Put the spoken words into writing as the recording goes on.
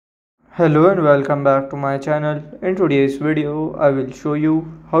Hello and welcome back to my channel. In today's video, I will show you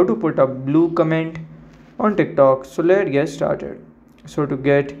how to put a blue comment on TikTok. So let's get started. So to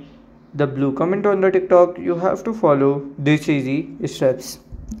get the blue comment on the TikTok, you have to follow these easy steps.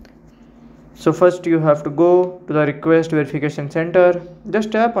 So first you have to go to the request verification center.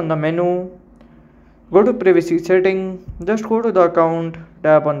 Just tap on the menu. Go to privacy setting. Just go to the account.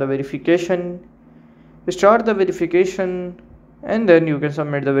 Tap on the verification. Start the verification and then you can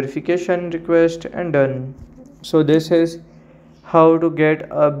submit the verification request and done. So this is how to get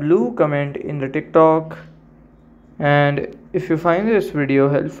a blue comment in the TikTok. And if you find this video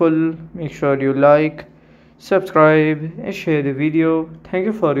helpful, make sure you like, subscribe and share the video. Thank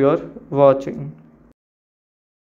you for your watching.